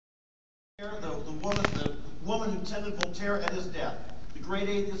The woman who tended Voltaire at his death, the great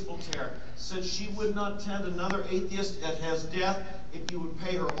atheist Voltaire, said she would not tend another atheist at his death if you would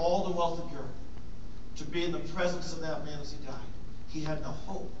pay her all the wealth of Europe to be in the presence of that man as he died. He had no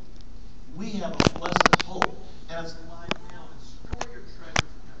hope. We have a blessed hope, and it's alive now. And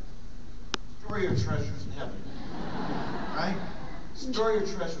store your treasures in heaven. Right? Store your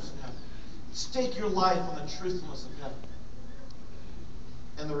treasures in heaven. Stake your life on the truthfulness of heaven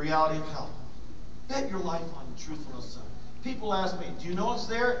and the reality of hell. Bet your life on the truthfulness of it. People ask me, do you know what's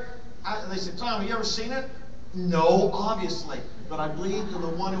there? They say, Tom, have you ever seen it? No, obviously. But I believe in the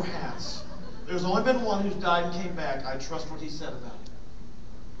one who has. There's only been one who's died and came back. I trust what he said about it.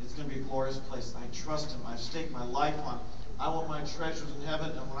 It's going to be a glorious place. I trust him. I've staked my life on it. I want my treasures in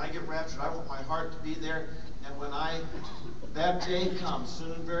heaven. And when I get raptured, I want my heart to be there. And when that day comes,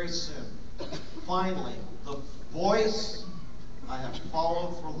 soon and very soon, finally, the voice I have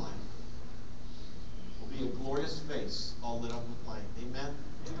followed for life will be a glorious face all lit up with light. Amen?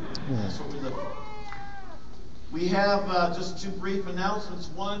 That's what we live for. We have just two brief announcements.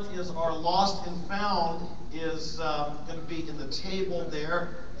 One is our Lost and Found is going to be in the table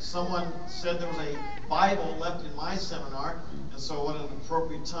there. Someone said there was a Bible left in my seminar, and so what an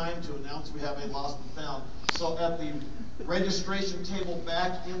appropriate time to announce we have a Lost and Found. So at the registration table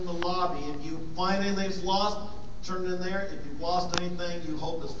back in the lobby, if you find anything that's lost, turn it in there. If you've lost anything you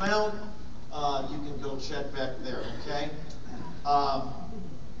hope is found, you can go check back there, okay?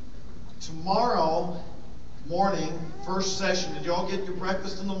 Tomorrow morning, first session, did you all get your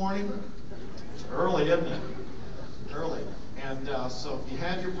breakfast in the morning? It's early, isn't it? Early. And so if you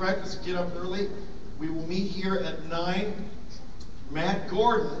had your breakfast, get up early. We will meet here at 9. Matt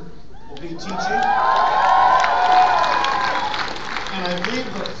Gordon will be teaching. And I believe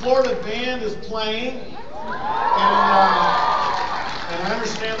the Florida band is playing. And I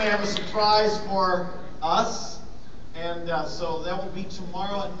understand they have a surprise for us. And so that will be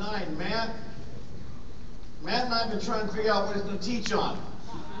tomorrow at 9. Matt and I have been trying to figure out what he's going to teach on.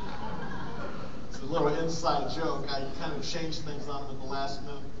 It's a little inside joke. I kind of changed things on him at the last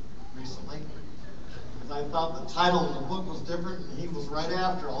minute recently. Because I thought the title of the book was different, and he was right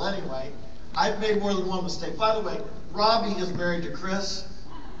after. Well, anyway, I've made more than one mistake. By the way, Robbie is married to Chris.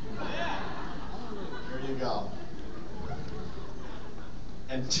 There you go.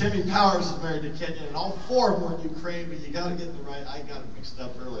 And Timmy Powers is married to Kenya, and all four of them are in Ukraine, but you got to get the right. I got it mixed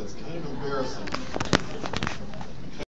up early. It's kind of embarrassing.